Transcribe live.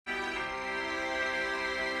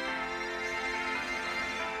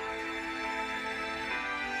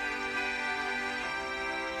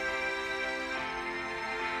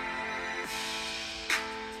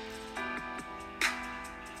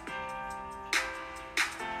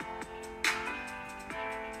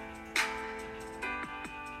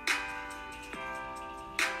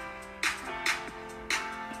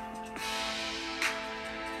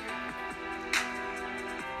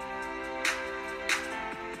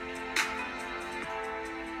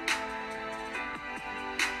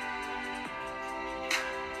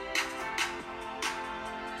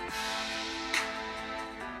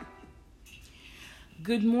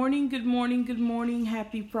Good morning, good morning, good morning.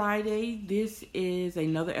 Happy Friday. This is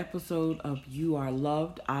another episode of You Are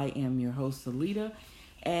Loved. I am your host, Alita.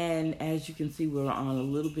 And as you can see, we're on a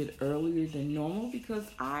little bit earlier than normal because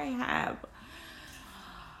I have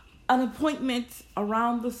an appointment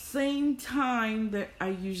around the same time that I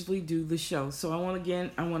usually do the show. So I want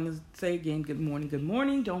to say again, good morning, good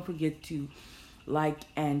morning. Don't forget to like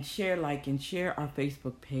and share our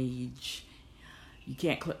Facebook page. You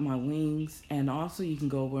Can't Clip My Wings, and also you can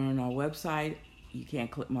go over on our website,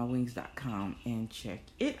 youcan'tclipmywings.com, and check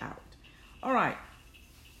it out. All right.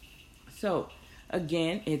 So,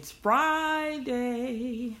 again, it's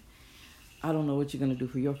Friday. I don't know what you're going to do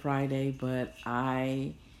for your Friday, but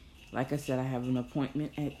like I said, I have an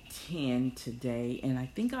appointment at 10 today, and I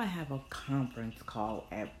think I have a conference call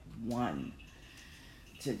at 1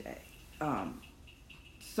 today.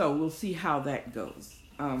 So we'll see how that goes.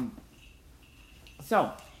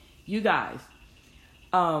 So, you guys,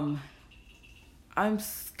 I'm kind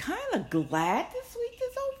of glad this week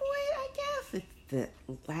is over with, I guess. It's the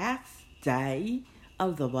last day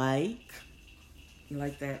of the week. You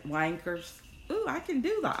like that? Wankers. Ooh, I can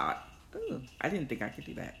do that. Ooh, I didn't think I could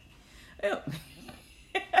do that.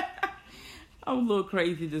 I'm a little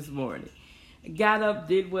crazy this morning. Got up,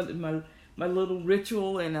 did what my little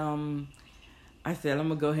ritual, and I said, I'm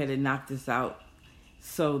going to go ahead and knock this out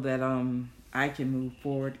so that I can move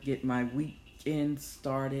forward, get my weekend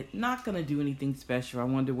started. Not going to do anything special. I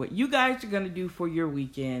wonder what you guys are going to do for your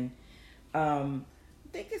weekend. I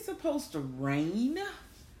think it's supposed to rain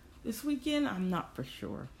this weekend. I'm not for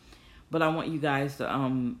sure. But I want you guys to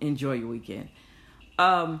enjoy your weekend.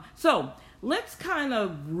 So let's kind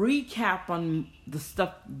of recap on the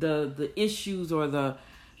stuff, the issues or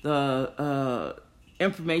the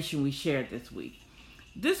information we shared this week.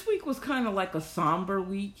 This week was kind of like a somber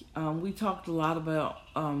week. We talked a lot about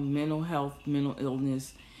mental health, mental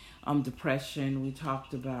illness, depression. We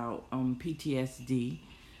talked about PTSD.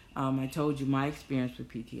 I told you my experience with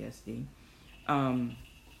PTSD. And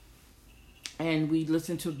we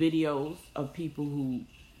listened to videos of people who,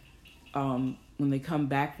 when they come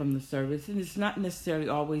back from the service, and it's not necessarily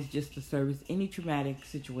always just the service, any traumatic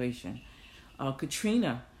situation.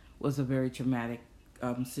 Katrina was a very traumatic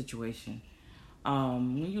situation.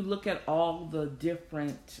 When you look at all the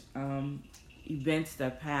different events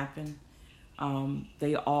that have happened,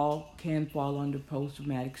 they all can fall under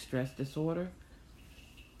post-traumatic stress disorder.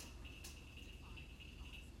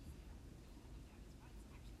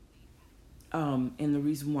 And the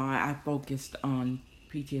reason why I focused on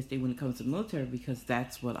PTSD when it comes to military, because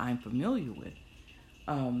that's what I'm familiar with.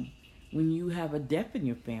 When you have a death in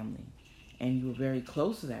your family and you're very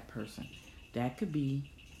close to that person, that could be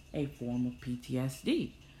a form of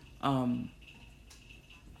PTSD.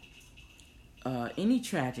 Any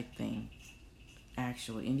tragic thing,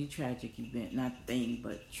 actually, any tragic event, not thing,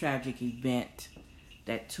 but tragic event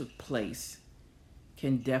that took place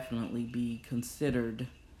can definitely be considered,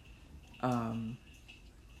 can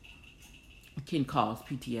cause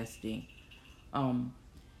PTSD. And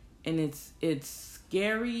it's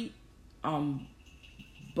scary,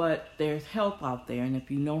 but there's help out there, and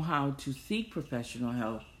if you know how to seek professional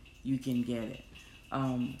help, you can get it.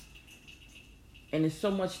 And there's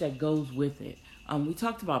so much that goes with it. We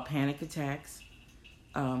talked about panic attacks,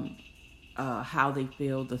 how they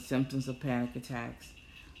feel, the symptoms of panic attacks.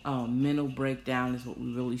 Mental breakdown is what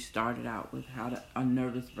we really started out with, a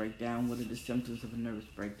nervous breakdown. What are the symptoms of a nervous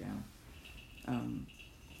breakdown?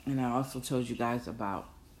 And I also told you guys about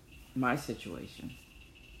my situation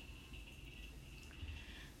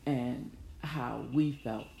and how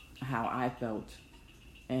I felt.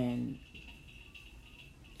 And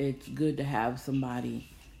it's good to have somebody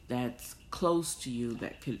that's close to you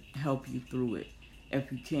that could help you through it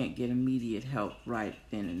if you can't get immediate help right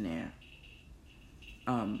then and there.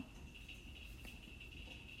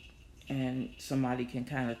 And somebody can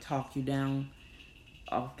kind of talk you down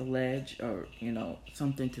off the ledge, or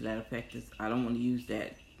something to that effect. I don't want to use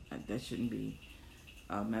that. That shouldn't be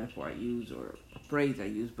a metaphor I use or a phrase I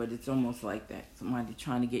use, but it's almost like that. Somebody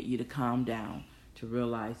trying to get you to calm down, to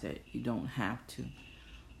realize that you don't have to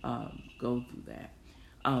go through that.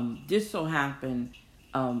 This so happened,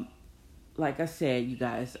 like I said, you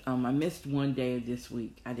guys, I missed one day of this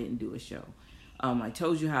week. I didn't do a show. I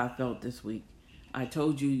told you how I felt this week. I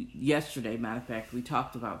told you yesterday, matter of fact, we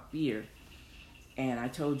talked about fear. And I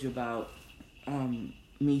told you about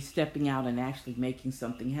me stepping out and actually making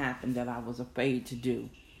something happen that I was afraid to do.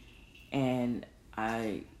 And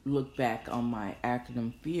I looked back on my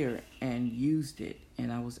acronym FEAR and used it.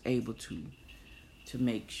 And I was able to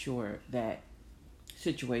make sure that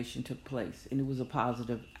situation took place. And it was a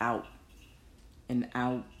positive out an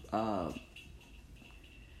out. How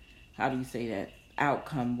do you say that?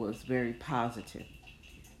 Outcome was very positive.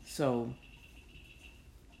 So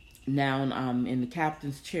now I'm in the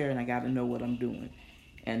captain's chair and I got to know what I'm doing.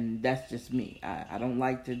 And that's just me. I don't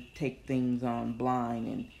like to take things on blind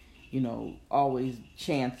and, always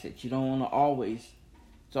chance it. You don't want to always.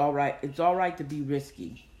 It's all right. It's all right to be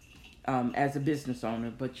risky as a business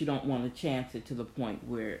owner, but you don't want to chance it to the point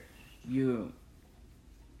where you're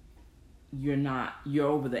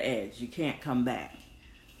over the edge. You can't come back.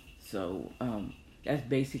 So that's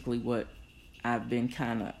basically what I've been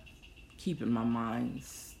kind of keeping my mind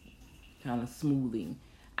kind of smoothing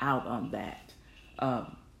out on that.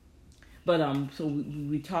 So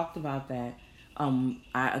we talked about that. I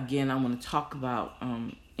want to talk about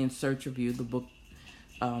In Search of You, the book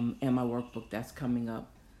and my workbook that's coming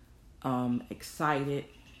up. Excited.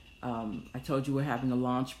 I told you we're having a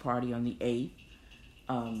launch party on the 8th.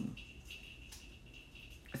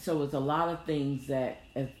 So it's a lot of things that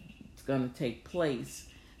it's going to take place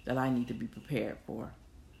that I need to be prepared for.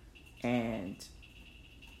 And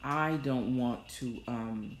I don't want to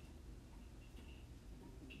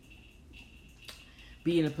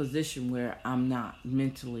be in a position where I'm not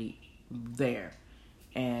mentally there.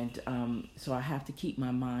 And so I have to keep my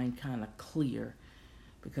mind kind of clear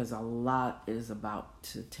because a lot is about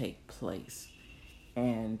to take place.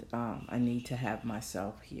 And I need to have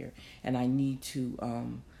myself here. And I need to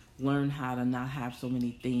learn how to not have so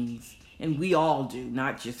many things. And we all do,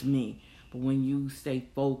 not just me. But when you stay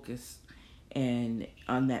focused and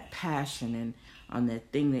on that passion and on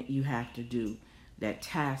that thing that you have to do, that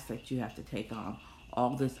task that you have to take on,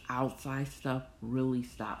 all this outside stuff really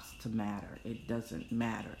stops to matter. It doesn't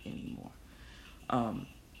matter anymore.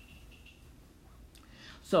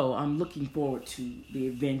 So I'm looking forward to the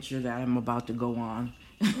adventure that I'm about to go on.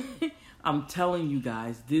 I'm telling you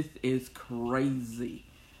guys, this is crazy.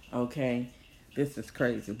 Okay? This is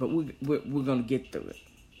crazy. But we're going to get through it.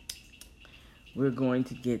 We're going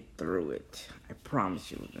to get through it. I promise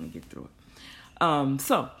you we're going to get through it.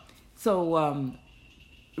 So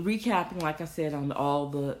recapping, like I said, on all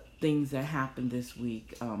the things that happened this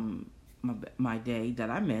week, my day that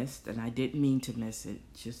I missed, and I didn't mean to miss it,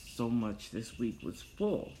 just so much this week was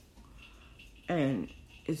full. And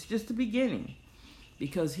it's just the beginning,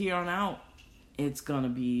 because here on out, it's going to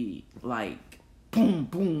be like boom,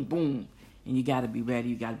 boom, boom. And you got to be ready,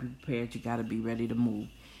 you got to be prepared, you got to be ready to move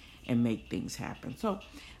and make things happen. So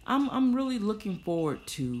I'm really looking forward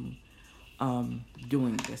to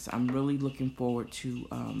doing this. I'm really looking forward to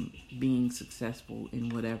being successful in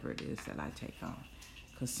whatever it is that I take on.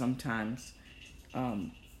 Because sometimes,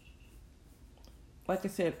 like I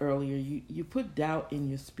said earlier, you put doubt in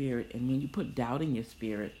your spirit, and when you put doubt in your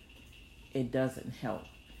spirit, it doesn't help.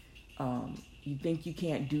 You think you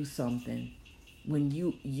can't do something when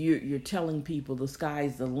you're telling people the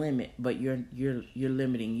sky's the limit, but you're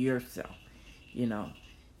limiting yourself.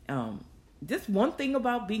 Just one thing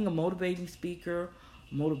about being a motivational speaker,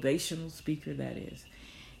 that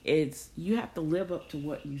is you have to live up to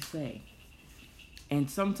what you say. And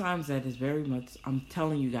sometimes that is very much, I'm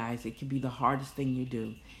telling you guys, it can be the hardest thing you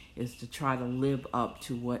do, is to try to live up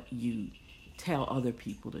to what you tell other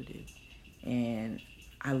people to do. And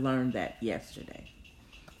I learned that yesterday.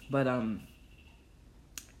 But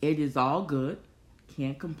it is all good.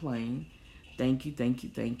 Can't complain. Thank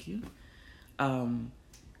you.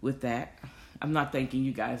 With that, I'm not thanking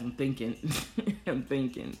you guys. I'm thinking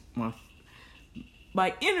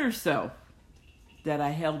my inner self that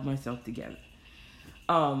I held myself together.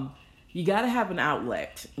 You got to have an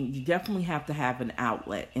outlet. You definitely have to have an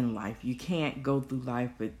outlet in life. You can't go through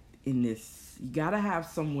life in this. You got to have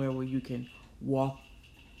somewhere where you can walk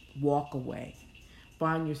away.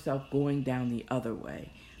 Find yourself going down the other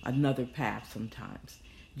way, another path sometimes,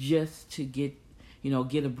 just to get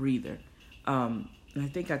a breather. I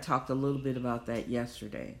think I talked a little bit about that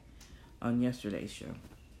yesterday on yesterday's show.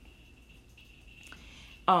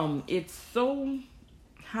 It's so,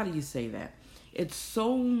 how do you say that? It's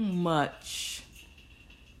so much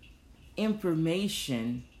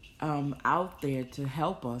information out there to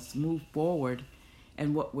help us move forward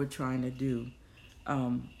and what we're trying to do.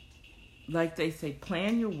 Like they say,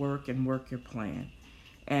 plan your work and work your plan.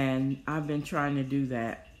 And I've been trying to do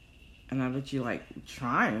that. And I bet you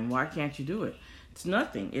trying, why can't you do it? It's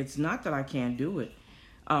nothing. It's not that I can't do it.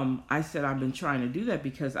 I said I've been trying to do that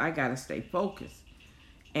because I got to stay focused.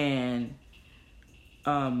 And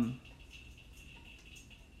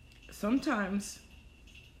sometimes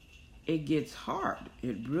it gets hard.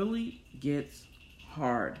 It really gets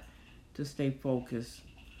hard to stay focused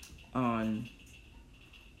on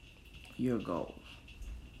your goals.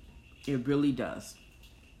 It really does.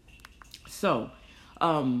 So,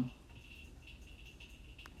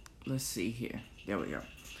 let's see here. There we go.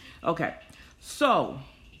 Okay. So,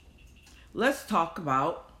 let's talk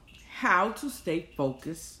about how to stay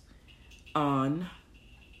focused on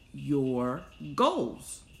your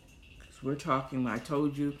goals. Because we're talking, I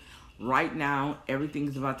told you, right now,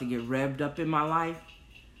 everything's about to get revved up in my life.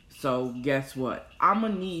 So guess what? I'm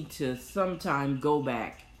going to need to sometime go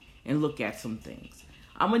back and look at some things.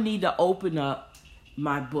 I'm going to need to open up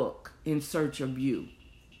my book, In Search of You,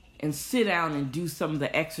 and sit down and do some of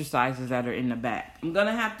the exercises that are in the back. I'm going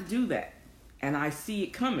to have to do that. And I see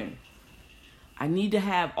it coming. I need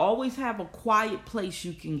to always have a quiet place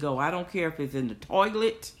you can go. I don't care if it's in the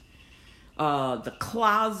toilet, the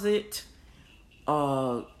closet,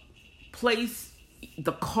 place,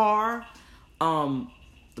 the car,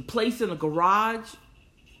 the place in the garage,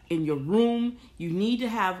 in your room. You need to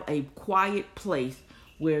have a quiet place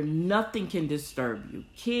where nothing can disturb you.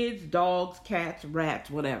 Kids, dogs, cats, rats,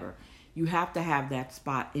 whatever. You have to have that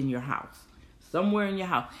spot in your house. Somewhere in your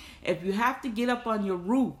house. If you have to get up on your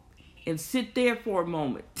roof and sit there for a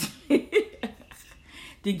moment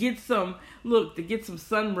to get some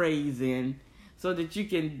sun rays in so that you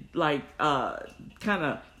can kind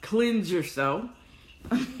of cleanse yourself.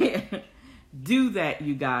 Do that,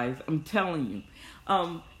 you guys. I'm telling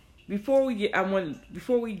you. Before we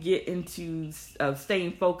get into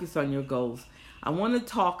staying focused on your goals, I want to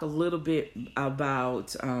talk a little bit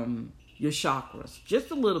about your chakras. Just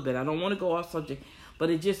a little bit. I don't want to go off subject, but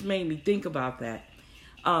it just made me think about that.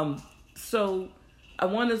 So I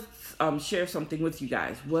want to share something with you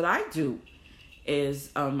guys. What I do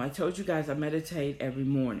is, I told you guys I meditate every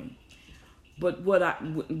morning. But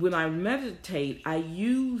when I meditate, I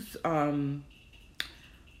use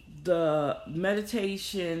the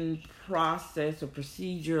meditation process or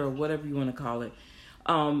procedure or whatever you want to call it,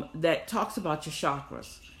 that talks about your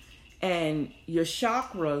chakras. And your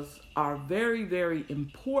chakras are very, very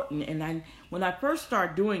important. And when I first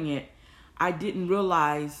started doing it, I didn't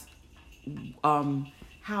realize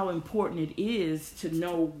how important it is to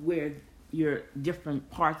know where your different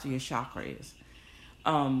parts of your chakra is.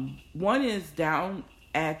 One is down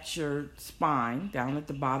at your spine, down at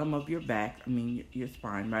the bottom of your back. Your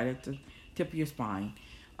spine, right at the tip of your spine.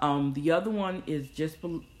 The other one is just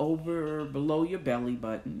below your belly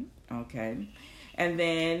button. Okay. And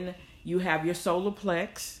then you have your solar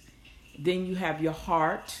plex. Then you have your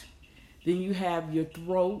heart. Then you have your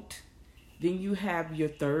throat. Then you have your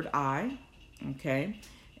third eye. Okay.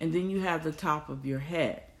 And then you have the top of your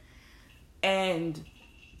head. And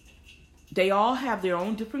they all have their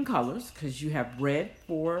own different colors, because you have red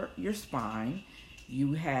for your spine.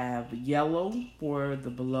 You have yellow for the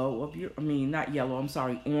below of your, not yellow, I'm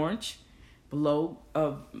sorry, orange below,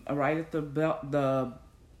 right at the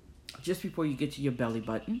just before you get to your belly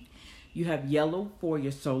button. You have yellow for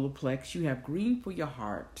your solar plex. You have green for your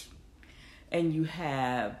heart. And you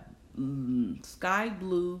have sky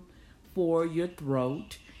blue for your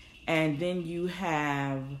throat. And then you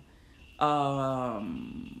have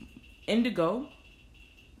indigo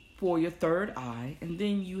for your third eye. And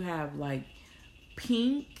then you have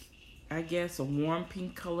pink, I guess a warm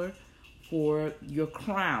pink color for your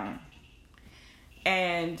crown.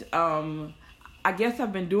 And I guess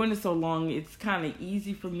I've been doing it so long, it's kind of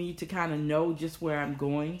easy for me to kind of know just where I'm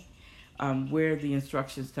going, where the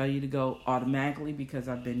instructions tell you to go automatically, because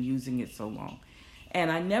I've been using it so long.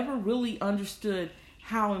 And I never really understood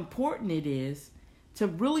how important it is to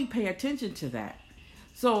really pay attention to that.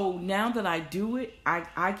 So now that I do it,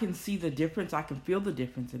 I can see the difference. I can feel the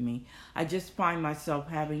difference in me. I just find myself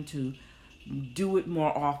having to do it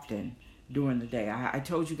more often during the day. I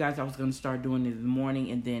told you guys I was going to start doing it in the morning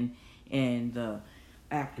and then in the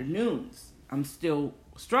afternoons. I'm still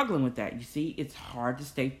struggling with that. You see, it's hard to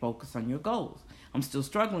stay focused on your goals. I'm still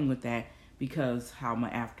struggling with that because how my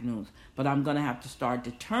afternoons. But I'm going to have to start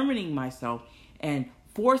determining myself and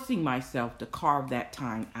forcing myself to carve that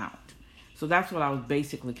time out. So that's what I was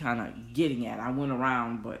basically kind of getting at. I went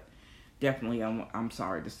around, but definitely I'm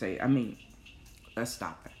sorry to say. Let's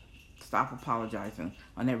stop it. Stop apologizing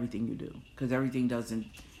on everything you do, because everything doesn't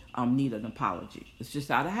need an apology. It's just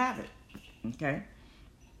out of habit. Okay?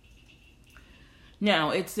 Now,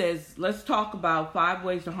 it says, let's talk about 5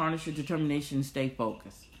 ways to harness your determination and stay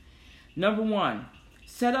focused. Number 1,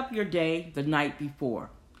 set up your day the night before.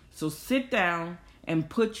 So sit down and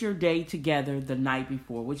put your day together the night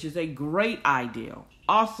before, which is a great idea.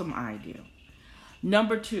 Awesome idea.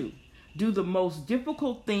 Number 2, do the most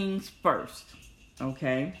difficult things first.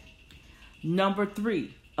 Okay? Number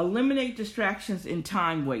 3, eliminate distractions and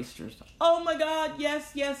time wasters. Oh my God,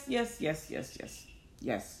 yes.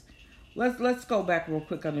 let's go back real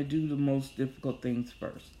quick. I'm gonna do the most difficult things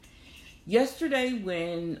first. Yesterday,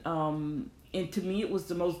 when and to me it was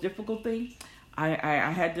the most difficult thing.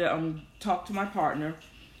 I had to talk to my partner,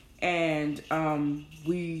 and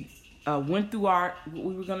we went through what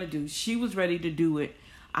we were gonna do. She was ready to do it.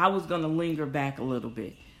 I was gonna linger back a little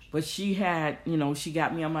bit, but she had, she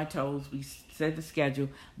got me on my toes. We set the schedule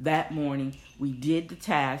that morning. We did the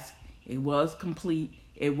task. It was complete.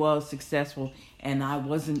 It was successful, and I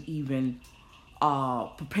wasn't even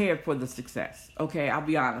prepared for the success. Okay, I'll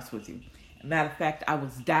be honest with you. Matter of fact, I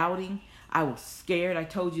was doubting. I was scared. I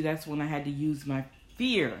told you that's when I had to use my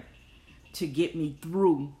fear to get me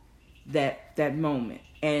through that moment,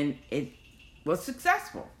 and it was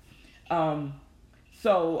successful.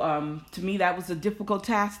 So to me, that was a difficult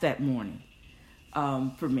task that morning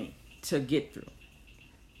for me to get through.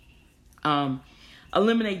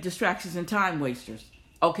 Eliminate distractions and time wasters.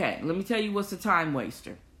 Okay, let me tell you what's a time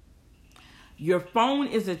waster. Your phone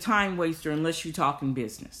is a time waster unless you're talking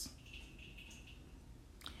business.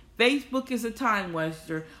 Facebook is a time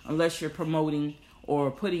waster unless you're promoting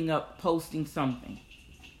or posting something.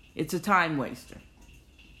 It's a time waster.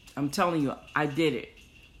 I'm telling you, I did it.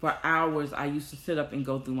 For hours, I used to sit up and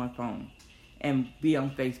go through my phone and be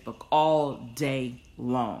on Facebook all day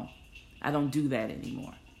long. I don't do that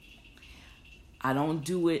anymore. I don't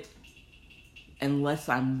do it unless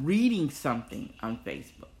I'm reading something on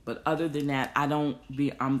Facebook. But other than that,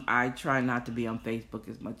 I try not to be on Facebook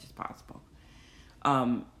as much as possible.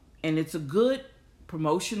 And it's a good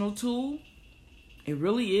promotional tool. It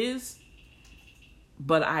really is.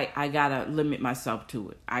 But I gotta limit myself to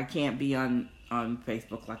it. I can't be on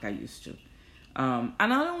Facebook like I used to. And I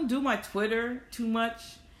don't do my Twitter too much.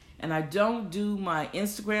 And I don't do my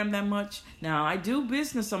Instagram that much. Now, I do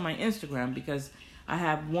business on my Instagram because I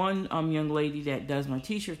have one young lady that does my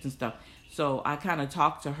t-shirts and stuff. So I kind of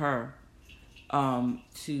talk to her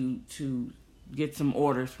to get some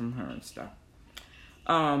orders from her and stuff.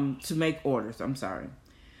 To make orders, I'm sorry.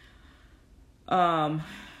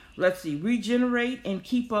 Let's see. Regenerate and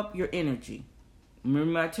keep up your energy.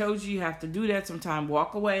 Remember I told you have to do that sometime.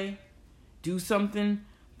 Walk away. Do something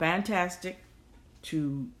fantastic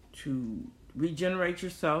to regenerate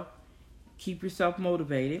yourself. Keep yourself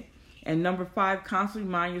motivated. And number 5, constantly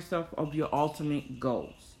remind yourself of your ultimate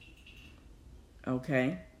goals.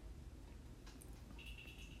 Okay?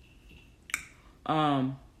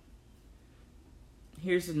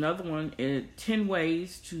 Here's another one. 10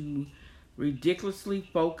 ways to ridiculously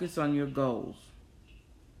focus on your goals.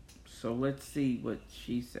 So let's see what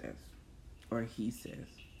she says. Or he says.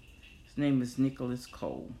 His name is Nicholas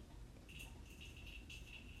Cole.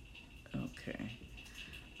 Okay.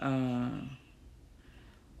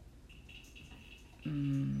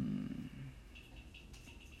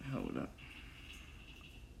 Hold up.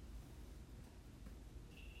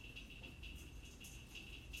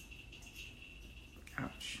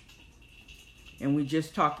 Ouch. And we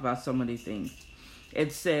just talked about some of these things.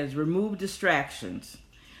 It says, remove distractions.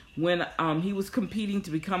 When he was competing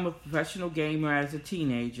to become a professional gamer as a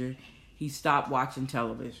teenager, he stopped watching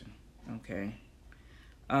television. Okay.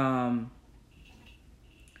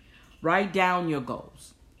 Write down your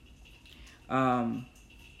goals. What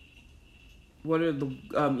are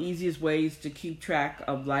the easiest ways to keep track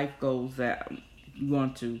of life goals that you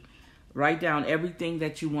want to? Write down everything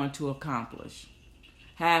that you want to accomplish.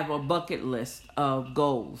 Have a bucket list of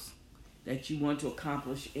goals that you want to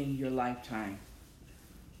accomplish in your lifetime.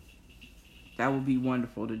 That would be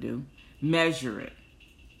wonderful to do. Measure it.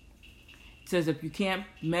 It says if you can't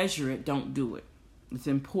measure it, don't do it. It's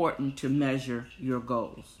important to measure your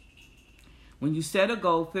goals. When you set a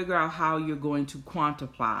goal, figure out how you're going to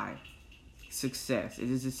quantify success.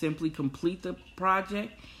 Is it simply complete the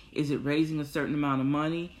project? Is it raising a certain amount of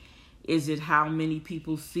money? Is it how many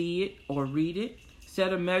people see it or read it?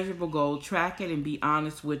 Set a measurable goal, track it, and be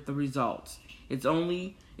honest with the results. It's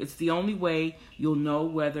the only way you'll know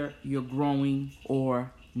whether you're growing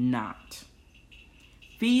or not.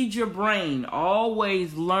 Feed your brain.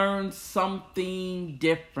 Always learn something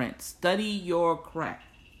different. Study your craft.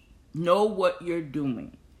 Know what you're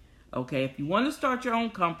doing. Okay, if you want to start your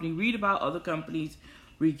own company, read about other companies,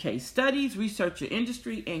 read case studies, research your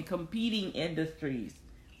industry and competing industries.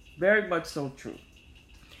 Very much so true.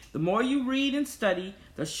 The more you read and study,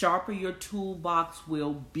 the sharper your toolbox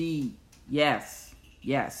will be. Yes,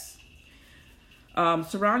 yes.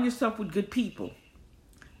 Surround yourself with good people.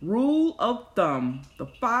 Rule of thumb, the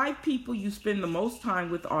 5 people you spend the most time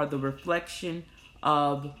with are the reflection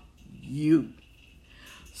of you.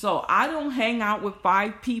 So I don't hang out with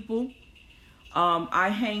 5 people. I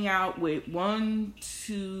hang out with 1,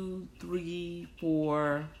 2, 3,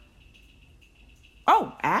 4,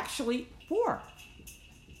 Oh, actually, 4.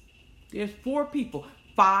 There's 4 people.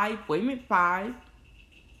 5. Wait a minute, 5.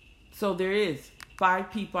 So there is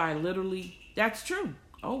 5 people. That's true.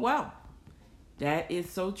 Oh, wow. That is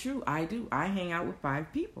so true. I do. I hang out with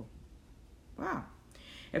 5 people. Wow.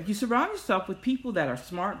 If you surround yourself with people that are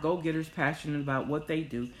smart, go-getters, passionate about what they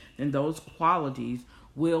do, then those qualities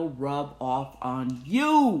will rub off on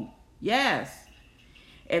you. Yes.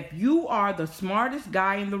 If you are the smartest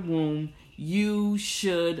guy in the room, you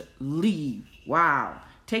should leave. Wow.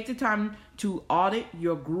 Take the time to audit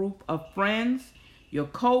your group of friends, your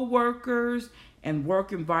co-workers, and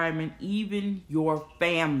work environment, even your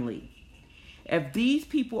family. If these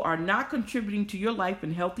people are not contributing to your life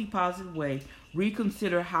in a healthy, positive way,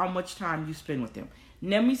 reconsider how much time you spend with them.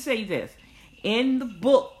 Let me say this. In the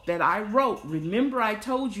book that I wrote, remember I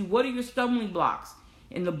told you, what are your stumbling blocks?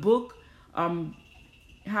 In the book,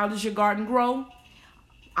 How Does Your Garden Grow?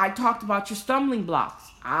 I talked about your stumbling blocks.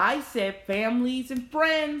 I said families and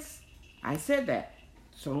friends. I said that.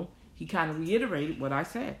 So he kind of reiterated what I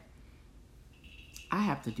said. I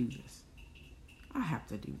have to do this. I have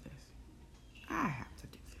to do this. I have to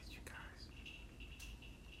do this, you guys.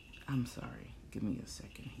 I'm sorry. Give me a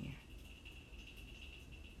second here.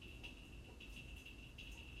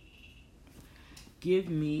 Give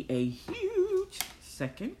me a huge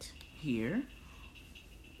second here.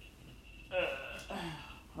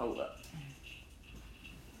 Hold up.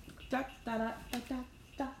 Da, da, da, da, da,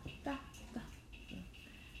 da, da, da.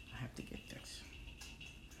 I have to get this.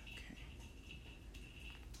 Okay.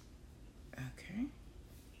 Okay.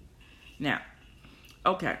 Now,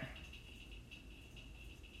 okay.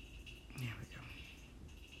 There we go.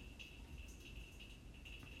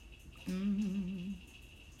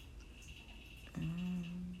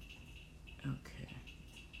 Okay.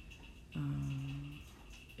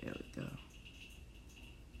 There we go.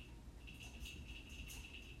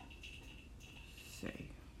 Save.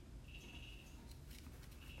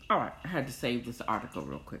 All right, I had to save this article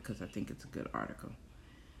real quick because I think it's a good article.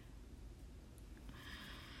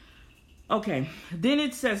 Okay, then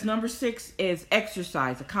it says number 6 is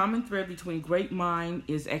exercise. A common thread between great mind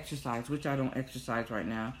is exercise, which I don't exercise right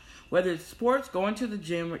now. Whether it's sports, going to the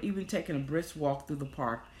gym, or even taking a brisk walk through the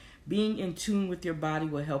park, being in tune with your body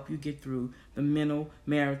will help you get through the mental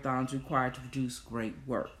marathons required to produce great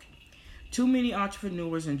work. Too many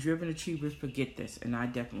entrepreneurs and driven achievers forget this, and I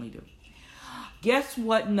definitely do. Guess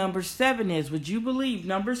what number 7 is? Would you believe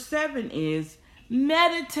number 7 is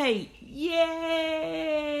meditate?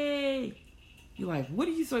 Yay! You're like, what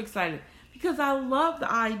are you so excited? Because I love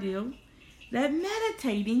the idea that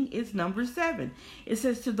meditating is number 7. It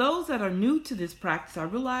says, to those that are new to this practice, I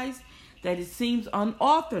realize that it seems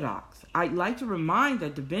unorthodox. I'd like to remind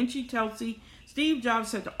that Da Vinci, Chelsea, Steve Jobs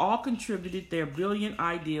said they all contributed their brilliant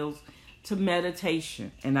ideals to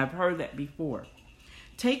meditation. And I've heard that before.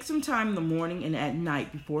 Take some time in the morning and at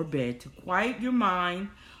night before bed to quiet your mind.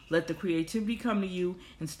 Let the creativity come to you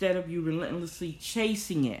instead of you relentlessly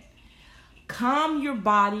chasing it. Calm your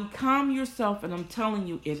body, calm yourself, and I'm telling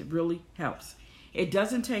you, it really helps. It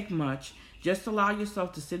doesn't take much. Just allow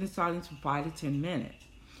yourself to sit in silence for 5 to 10 minutes.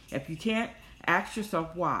 If you can't, ask yourself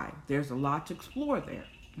why. There's a lot to explore there,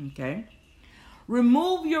 okay?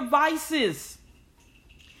 Remove your vices.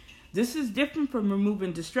 This is different from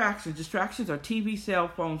removing distractions. Distractions are TV, cell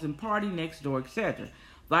phones, and party next door, etc.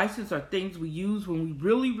 Vices are things we use when we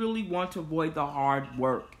really, really want to avoid the hard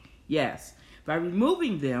work. Yes. By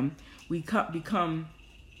removing them, we can become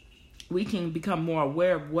more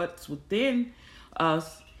aware of what's within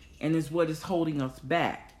us and is what is holding us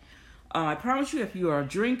back. I promise you, if you are a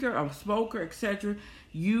drinker, a smoker, etc.,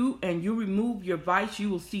 you remove your vice, you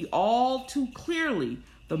will see all too clearly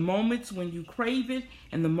the moments when you crave it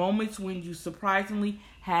and the moments when you surprisingly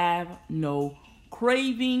have no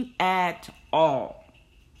craving at all.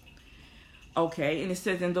 Okay, and it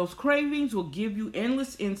says, and those cravings will give you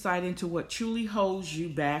endless insight into what truly holds you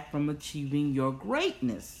back from achieving your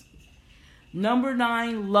greatness. Number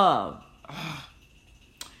 9, love.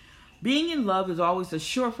 Being in love is always a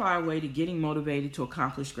surefire way to getting motivated to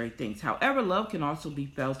accomplish great things. However, love can also be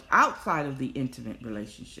felt outside of the intimate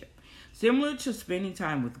relationship. Similar to spending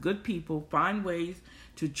time with good people, find ways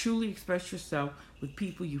to truly express yourself with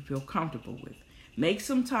people you feel comfortable with. Make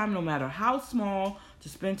some time, no matter how small, to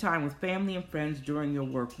spend time with family and friends during your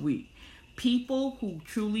work week. People who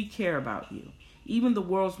truly care about you. Even the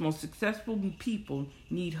world's most successful people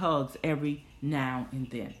need hugs every now and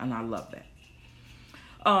then. And I love that.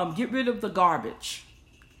 Get rid of the garbage.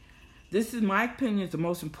 This, in my opinion, is the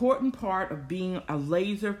most important part of being a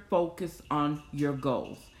laser focus on your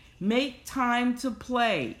goals. Make time to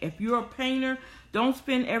play. If you're a painter, don't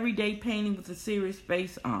spend every day painting with a serious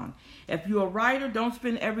face on. If you're a writer, don't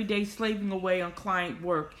spend every day slaving away on client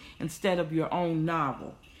work instead of your own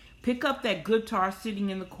novel. Pick up that guitar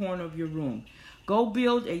sitting in the corner of your room. Go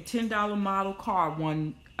build a $10 model car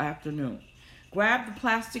one afternoon. Grab the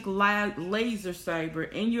plastic laser saber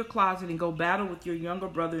in your closet and go battle with your younger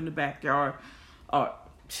brother in the backyard.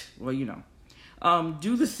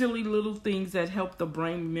 Do the silly little things that help the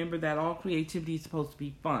brain remember that all creativity is supposed to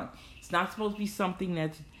be fun. It's not supposed to be something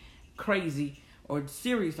that's crazy or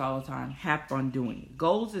serious all the time. Have fun doing it.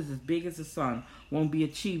 Goals is as big as the sun won't be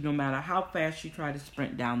achieved no matter how fast you try to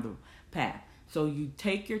sprint down the path. So you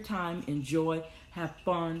take your time, enjoy, have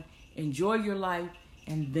fun, enjoy your life,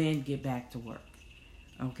 and then get back to work.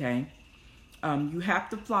 Okay? You have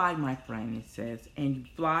to fly, my friend, it says. And you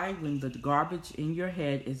fly when the garbage in your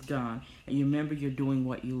head is gone. And you remember you're doing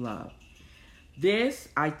what you love. This,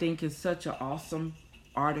 I think, is such an awesome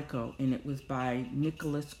article. And it was by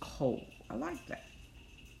Nicholas Cole. I like that.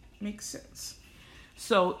 Makes sense.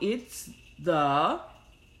 So it's the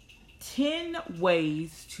 10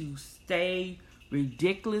 ways to stay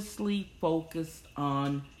ridiculously focused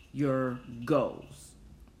on your goals.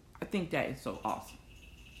 I think that is so awesome.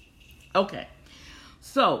 Okay,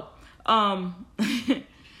 so, oh,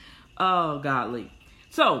 godly.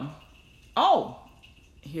 So,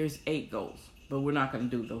 here's 8 goals, but we're not going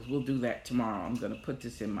to do those. We'll do that tomorrow. I'm going to put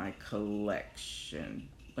this in my collection.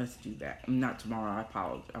 Let's do that. Not tomorrow, I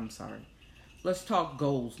apologize. I'm sorry. Let's talk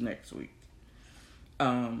goals next week.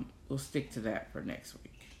 We'll stick to that for next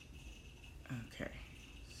week. Okay,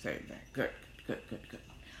 save that. Good.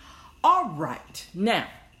 All right, now.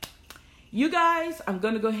 You guys, I'm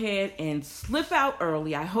going to go ahead and slip out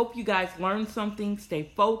early. I hope you guys learned something. Stay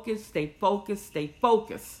focused.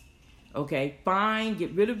 Okay, fine.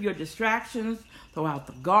 Get rid of your distractions. Throw out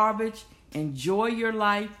the garbage. Enjoy your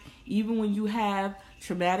life. Even when you have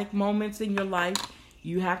traumatic moments in your life,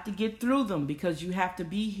 you have to get through them because you have to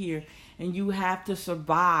be here and you have to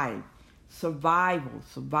survive. Survival.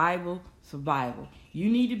 You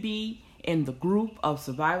need to be in the group of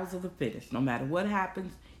survivors of the fittest. No matter what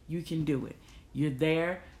happens, you can do it. You're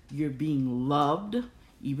there. You're being loved,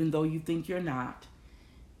 even though you think you're not.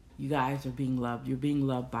 You guys are being loved. You're being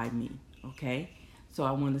loved by me, okay? So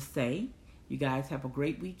I want to say, you guys have a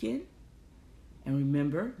great weekend. And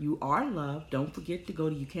remember, you are loved. Don't forget to go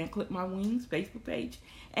to You Can't Clip My Wings Facebook page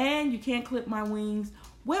and You Can't Clip My Wings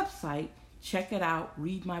website. Check it out.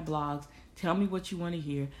 Read my blogs. Tell me what you want to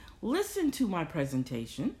hear. Listen to my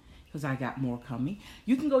presentation because I got more coming.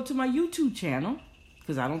 You can go to my YouTube channel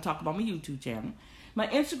because I don't talk about my YouTube channel. My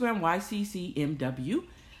Instagram,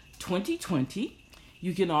 YCCMW2020.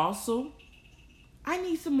 You can also, I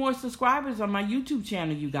need some more subscribers on my YouTube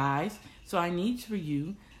channel, you guys. So I need for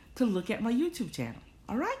you to look at my YouTube channel.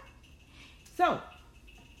 All right? So,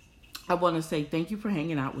 I want to say thank you for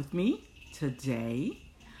hanging out with me today.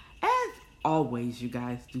 As always, you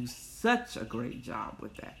guys do such a great job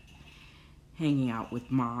with that. Hanging out with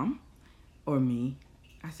mom or me.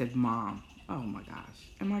 I said mom. Oh my gosh.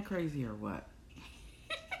 Am I crazy or what?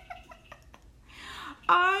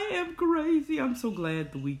 I am crazy. I'm so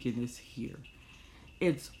glad the weekend is here.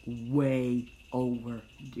 It's way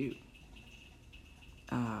overdue.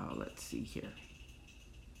 Let's see here.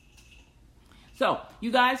 So,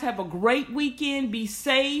 you guys have a great weekend. Be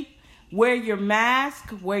safe. Wear your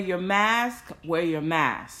mask.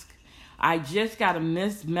 I just got a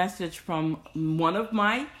message from one of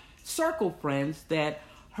my circle friends that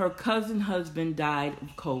her cousin husband died of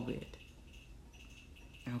COVID.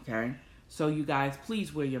 Okay? So you guys,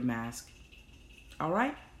 please wear your mask. All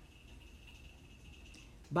right?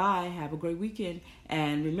 Bye. Have a great weekend.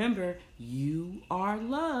 And remember, you are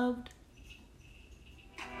loved.